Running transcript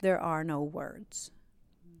there are no words.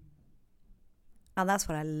 And that's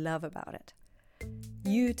what I love about it.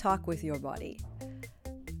 You talk with your body,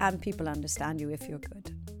 and people understand you if you're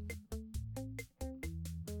good.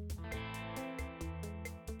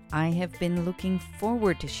 I have been looking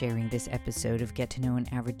forward to sharing this episode of Get to Know an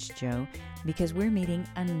Average Joe because we're meeting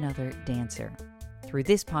another dancer. Through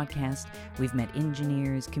this podcast, we've met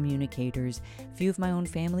engineers, communicators, a few of my own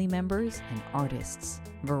family members, and artists.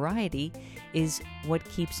 Variety is what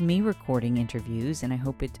keeps me recording interviews, and I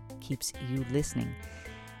hope it keeps you listening.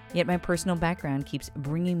 Yet my personal background keeps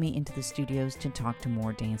bringing me into the studios to talk to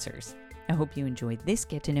more dancers. I hope you enjoyed this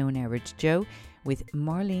Get to Know an Average Joe with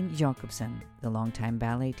Marlene Jakobsen, the longtime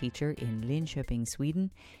ballet teacher in Linköping,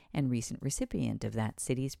 Sweden, and recent recipient of that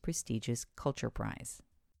city's prestigious Culture Prize.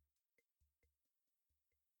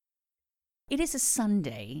 It is a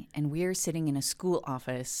Sunday, and we're sitting in a school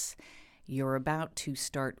office. You're about to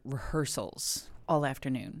start rehearsals all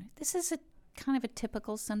afternoon. This is a kind of a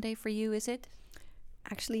typical Sunday for you, is it?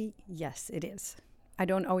 Actually, yes, it is. I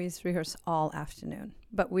don't always rehearse all afternoon,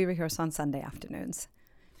 but we rehearse on Sunday afternoons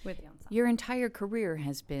with the ensemble. Your entire career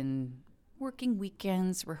has been working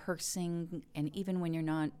weekends, rehearsing, and even when you're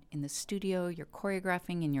not in the studio, you're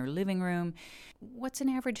choreographing in your living room. What's an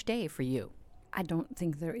average day for you? I don't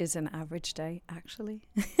think there is an average day, actually.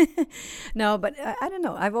 No, but I don't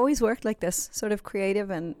know. I've always worked like this, sort of creative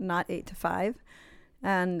and not 8 to 5.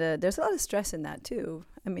 And there's a lot of stress in that, too.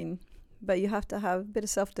 I mean, but you have to have a bit of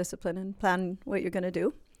self-discipline and plan what you're going to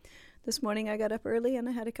do. This morning I got up early and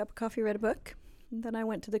I had a cup of coffee, read a book. And then I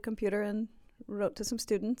went to the computer and wrote to some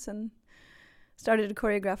students and started to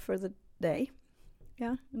choreograph for the day.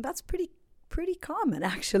 Yeah, and that's pretty common,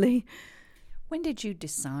 actually. When did you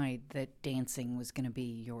decide that dancing was going to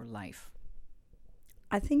be your life?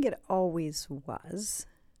 I think it always was.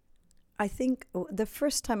 I think the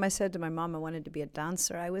first time I said to my mom I wanted to be a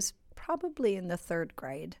dancer, I was probably in the 3rd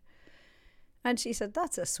grade. And she said,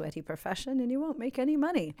 that's a sweaty profession and you won't make any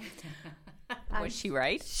money. Was she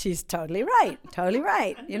right? She's totally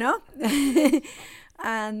right, you know?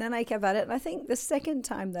 And then I kept at it. And I think the second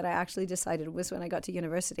time that I actually decided was when I got to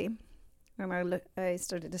university. When I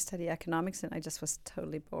started to study economics and I just was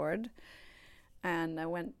totally bored. And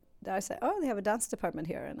I said, oh, they have a dance department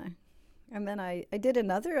here. And then I did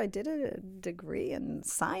a degree in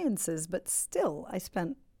sciences, but still I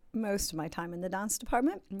spent most of my time in the dance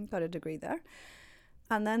department and got a degree there.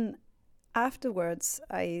 And then afterwards,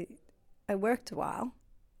 I worked a while.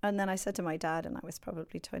 And then I said to my dad, and I was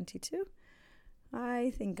probably 22,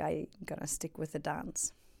 I think I'm going to stick with the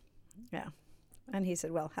dance. Yeah. And he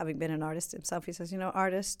said, well, having been an artist himself, he says,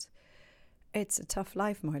 artist, it's a tough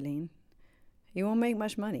life, Marlene. You won't make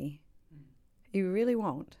much money. You really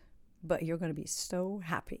won't. But you're going to be so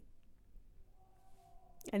happy.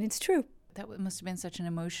 And it's true. That must have been such an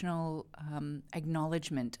emotional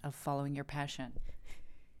acknowledgement of following your passion.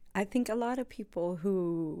 I think a lot of people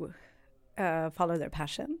who follow their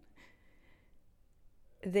passion,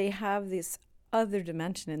 they have this other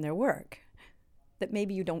dimension in their work that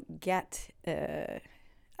maybe you don't get.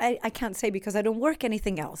 I can't say because I don't work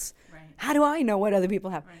anything else. Right. How do I know what other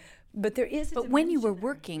people have? Right. But there is. But when you were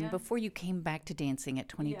working, before you came back to dancing at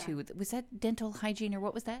 22, was that dental hygiene or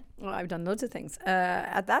what was that? Well, I've done loads of things.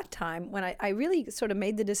 At that time, when I really sort of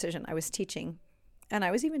made the decision, I was teaching. And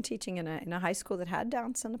I was even teaching in a high school that had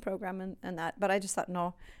dance in the program and that. But I just thought,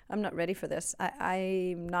 no, I'm not ready for this.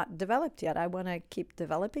 I'm not developed yet. I want to keep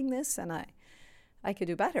developing this, and I could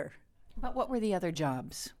do better. But what were the other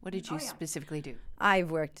jobs? What did you specifically do?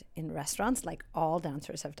 I've worked in restaurants like all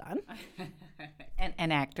dancers have done.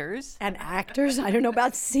 and actors. And actors. I don't know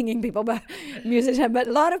about singing people, but musicians. But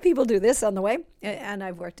a lot of people do this on the way. And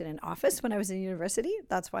I've worked in an office when I was in university.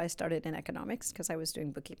 That's why I started in economics, because I was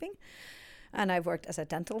doing bookkeeping. And I've worked as a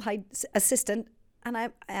dental assistant.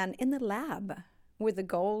 And in the lab with the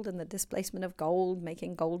gold and the displacement of gold,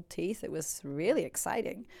 making gold teeth. It was really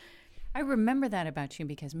exciting. I remember that about you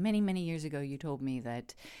because many, many years ago you told me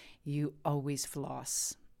that you always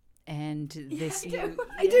floss. And this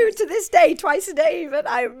I do to this day, twice a day, but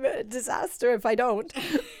I'm a disaster if I don't.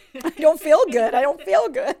 I don't feel good.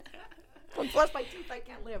 Don't floss my teeth, I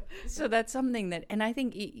can't live. So that's something that, and I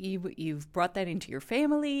think you've brought that into your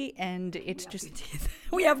family, and it's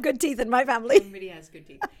we have good teeth in my family. Somebody has good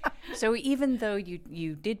teeth. So even though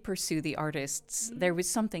you did pursue the artists, there was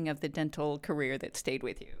something of the dental career that stayed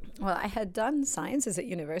with you. Well, I had done sciences at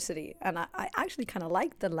university, and I actually kind of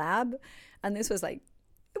liked the lab, and this was like,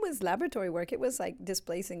 it was laboratory work. It was like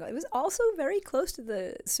displacing. It was also very close to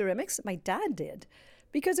the ceramics that my dad did,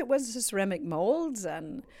 because it was the ceramic molds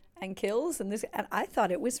and kills and this, and I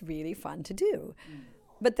thought it was really fun to do.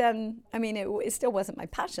 But then, I mean, it still wasn't my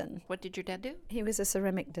passion. What did your dad do? He was a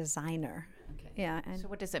ceramic designer. Okay. Yeah. And So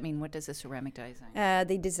what does that mean? What does a ceramic design?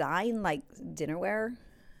 they design like dinnerware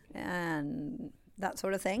and that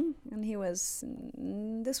sort of thing. And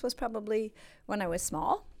this was probably when I was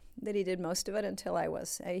small that he did most of it until I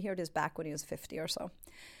heard his back when he was 50 or so.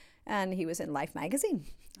 And he was in Life magazine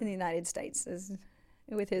in the United States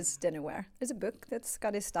with his dinnerware. There's a book that's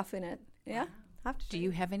got his stuff in it. Yeah. Do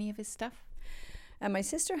you have any of his stuff? And my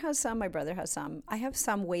sister has some, my brother has some. I have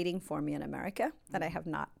some waiting for me in America that I have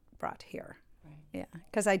not brought here. Right. Yeah,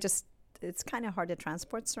 because it's kind of hard to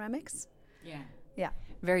transport ceramics. Yeah. Yeah.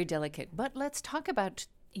 Very delicate. But let's talk about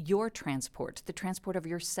your transport, the transport of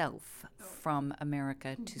yourself from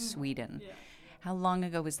America to Sweden. Yeah. How long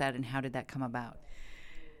ago was that, and how did that come about?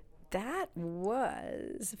 That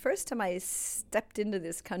was the first time I stepped into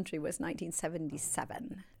this country was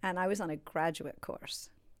 1977, and I was on a graduate course,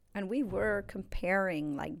 and we were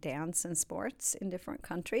comparing like dance and sports in different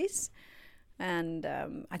countries, and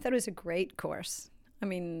I thought it was a great course. I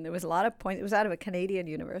mean, there was a lot of points. It was out of a Canadian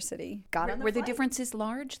university. Were the differences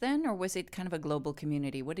large then, or was it kind of a global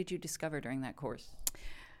community? What did you discover during that course?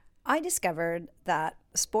 I discovered that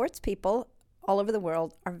sports people all over the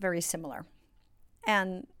world are very similar,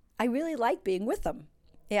 and I really like being with them.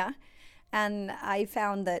 Yeah. And I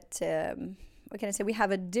found that, what can I say, we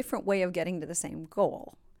have a different way of getting to the same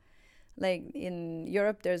goal. Like in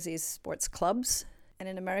Europe, there's these sports clubs. And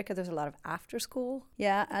in America, there's a lot of after school.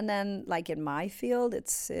 Yeah. And then like in my field,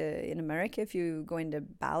 it's in America, if you go into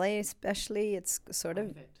ballet especially, it's sort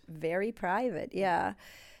of very private. Yeah.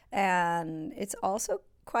 And it's also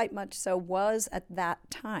quite much so was at that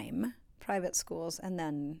time private schools. And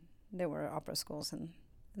then there were opera schools and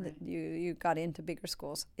you got into bigger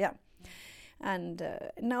schools. Yeah. And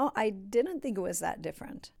no, I didn't think it was that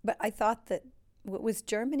different. But I thought that it was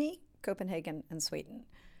Germany, Copenhagen, and Sweden,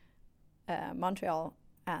 Montreal,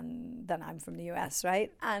 and then I'm from the US, right?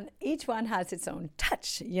 And each one has its own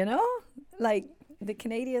touch, you know? Like the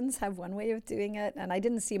Canadians have one way of doing it, and I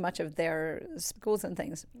didn't see much of their schools and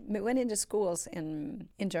things. We went into schools in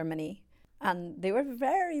Germany, and they were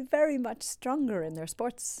very, very much stronger in their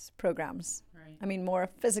sports programs. Right. I mean, more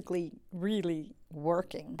physically really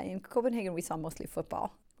working. In Copenhagen, we saw mostly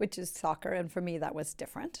football, which is soccer, and for me, that was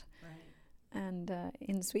different. Right. And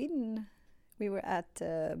in Sweden, we were at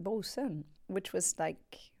Bosön, which was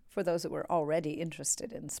like for those that were already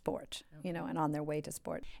interested in sport, okay, you know, and on their way to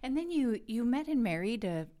sport. And then you met and married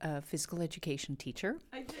a physical education teacher.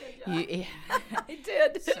 I did. I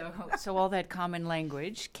did. So all that common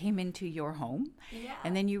language came into your home. Yeah.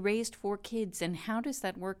 And then you raised 4 kids. And how does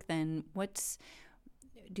that work then?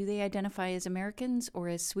 Do they identify as Americans or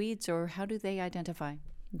as Swedes, or how do they identify?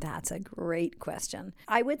 That's a great question.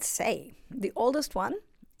 I would say the oldest one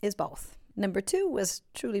is both. Number 2 was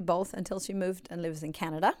truly both until she moved and lives in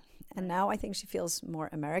Canada. And now I think she feels more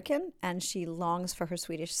American and she longs for her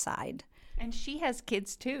Swedish side. And she has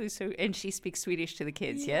kids too, and she speaks Swedish to the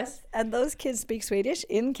kids, yes? And those kids speak Swedish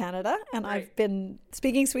in Canada, and right. I've been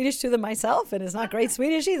speaking Swedish to them myself, and it's not great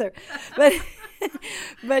Swedish either.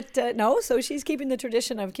 But no, so she's keeping the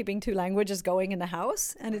tradition of keeping 2 languages going in the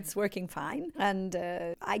house, and it's working fine. And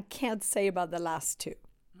I can't say about the last 2.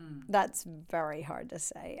 That's very hard to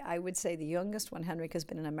say. I would say the youngest one, Henrik, has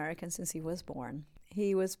been an American since he was born.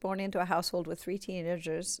 He was born into a household with 3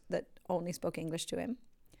 teenagers that only spoke English to him.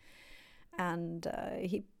 And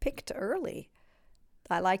he picked early.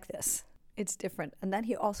 I like this. It's different. And then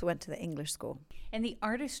he also went to the English school. And the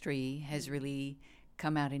artistry has really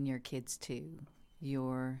come out in your kids too.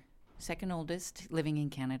 Your second oldest, living in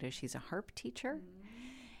Canada, she's a harp teacher.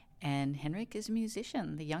 And Henrik is a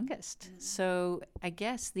musician, the youngest. So I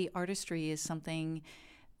guess the artistry is something.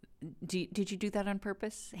 Did you do that on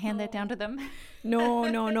purpose? Hand that down to them? No.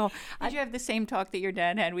 Did you have the same talk that your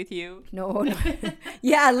dad had with you? No.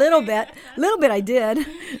 Yeah, a little bit. I did.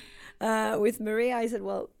 With Maria, I said,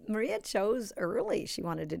 well, Maria chose early. She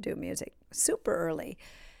wanted to do music, super early.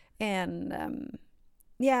 And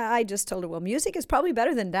I just told her, well, music is probably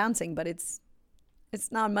better than dancing, but it's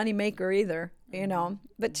not a money maker either, you know.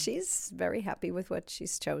 But she's very happy with what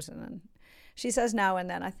she's chosen. And she says now and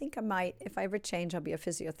then, I think I might, if I ever change, I'll be a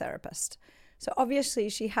physiotherapist. So obviously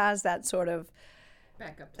she has that sort of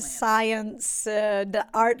backup plan. Science, the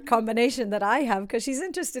art combination that I have, because she's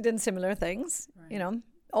interested in similar things. Right. You know,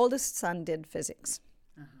 oldest son did physics.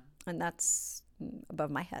 And that's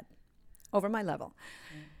above my head, over my level.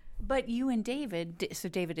 But you and David, so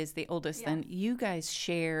David is the oldest, then you guys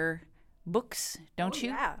share books, don't you?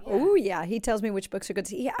 Yeah. Oh, yeah. He tells me which books are good.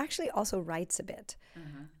 He actually also writes a bit.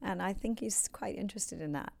 And I think he's quite interested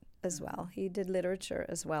in that as well. He did literature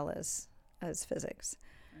as well as physics.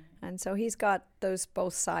 And so he's got those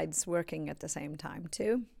both sides working at the same time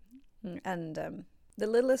too. And the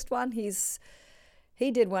littlest one, he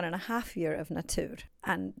did 1.5 years of natur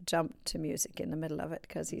and jumped to music in the middle of it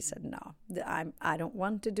because he said, no, I don't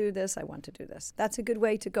want to do this, I want to do this. That's a good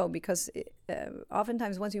way to go because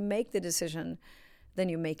oftentimes once you make the decision, then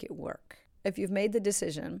you make it work. If you've made the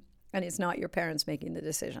decision and it's not your parents making the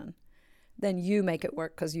decision, then you make it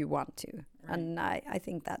work because you want to. Right. And I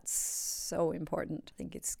think that's so important. I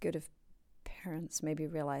think it's good if parents maybe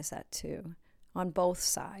realize that too, on both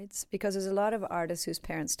sides, because there's a lot of artists whose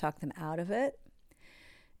parents talk them out of it.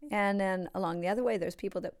 And then along the other way, there's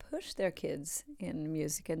people that push their kids in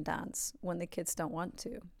music and dance when the kids don't want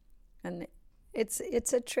to. And it's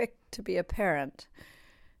a trick to be a parent.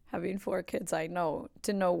 Having 4 kids, I know,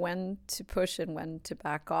 to know when to push and when to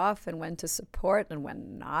back off and when to support and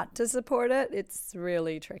when not to support it. It's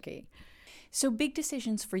really tricky. So big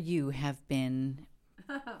decisions for you have been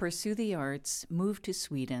pursue the arts, move to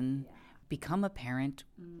Sweden, become a parent.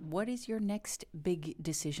 What is your next big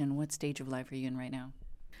decision? What stage of life are you in right now?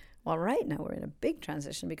 Well, right now we're in a big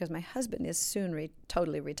transition because my husband is soon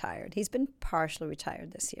totally retired. He's been partially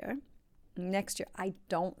retired this year. Next year, I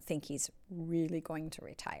don't think he's really going to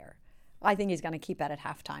retire. I think he's going to keep at it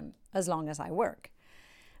half-time as long as I work.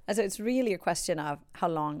 And so it's really a question of how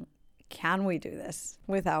long can we do this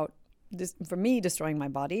without, for me, destroying my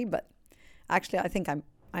body. But actually, I think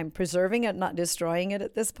I'm preserving it, not destroying it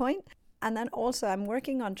at this point. And then also, I'm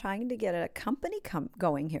working on trying to get a company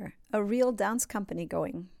going here, a real dance company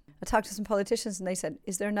going. I talked to some politicians and they said,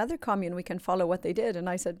 is there another commune we can follow what they did? And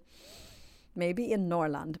I said, maybe in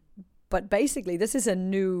Norrland. But basically, this is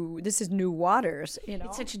new waters, you know.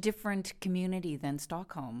 It's such a different community than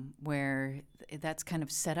Stockholm, where that's kind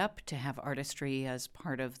of set up to have artistry as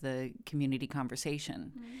part of the community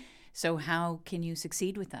conversation. Mm-hmm. So how can you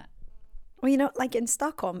succeed with that? Well, you know, like in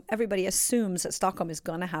Stockholm, everybody assumes that Stockholm is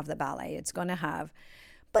going to have the ballet. It's going to have...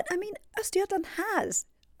 But, I mean, Östergötland has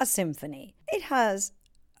a symphony. It has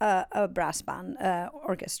a brass band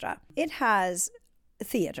orchestra. It has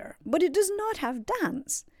theater. But it does not have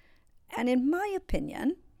dance. And in my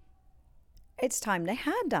opinion, it's time they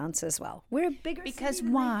had dance as well. We're a bigger because city.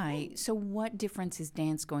 Why? So what difference is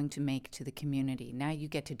dance going to make to the community? Now you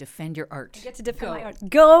get to defend your art. I get to defend my art.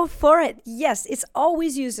 Go for it. Yes, it's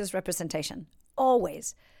always used as representation.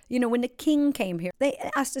 Always. You know, when the king came here, they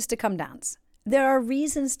asked us to come dance. There are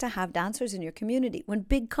reasons to have dancers in your community. When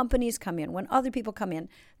big companies come in, when other people come in,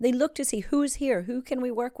 they look to see who's here, who can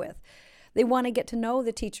we work with. They want to get to know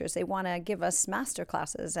the teachers. They want to give us master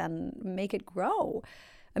classes and make it grow.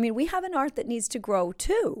 I mean, we have an art that needs to grow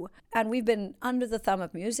too. And we've been under the thumb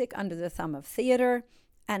of music, under the thumb of theater,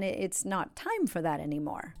 and it's not time for that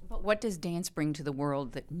anymore. But what does dance bring to the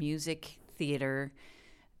world that music, theater,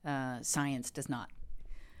 science does not?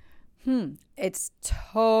 It's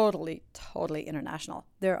totally, totally international.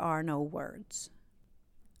 There are no words.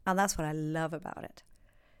 And that's what I love about it.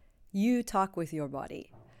 You talk with your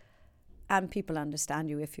body. And people understand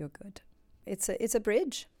you if you're good. It's a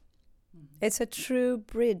bridge. Mm-hmm. It's a true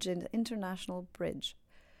bridge, an international bridge.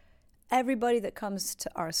 Everybody that comes to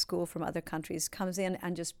our school from other countries comes in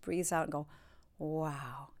and just breathes out and go,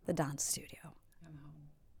 wow, the dance studio.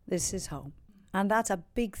 This is home. And that's a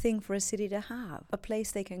big thing for a city to have, a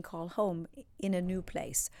place they can call home in a new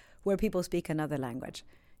place where people speak another language.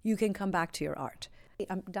 You can come back to your art.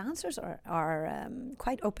 Dancers are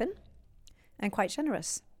quite open and quite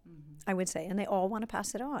generous. I would say, and they all want to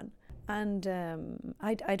pass it on. And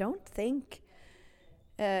I don't think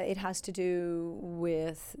it has to do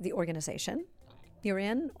with the organization you're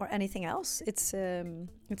in or anything else. It's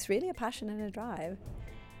really a passion and a drive,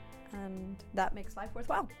 and that makes life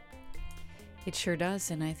worthwhile. It sure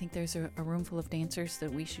does, and I think there's a room full of dancers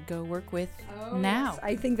that we should go work with now. Yes.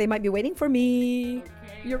 I think they might be waiting for me. Okay.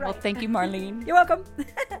 You're right. Well, thank you, Marlene. You're welcome.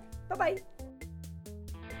 Bye-bye.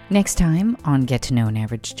 Next time on Get to Know an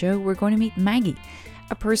Average Joe, we're going to meet Maggie,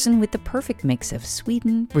 a person with the perfect mix of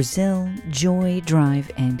Sweden, Brazil, joy,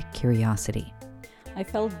 drive, and curiosity. I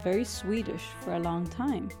felt very Swedish for a long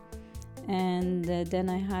time. And then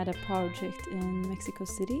I had a project in Mexico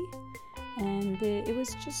City. And it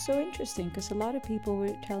was just so interesting because a lot of people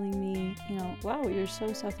were telling me, you know, wow, you're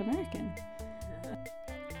so South American.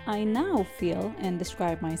 I now feel and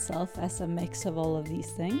describe myself as a mix of all of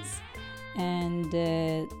these things. And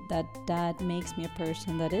that makes me a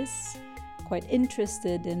person that is quite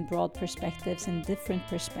interested in broad perspectives and different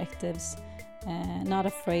perspectives, not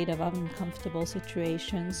afraid of uncomfortable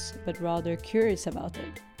situations, but rather curious about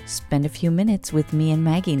it. Spend a few minutes with me and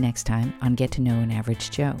Maggie next time on Get to Know an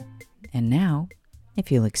Average Joe. And now,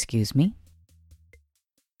 if you'll excuse me,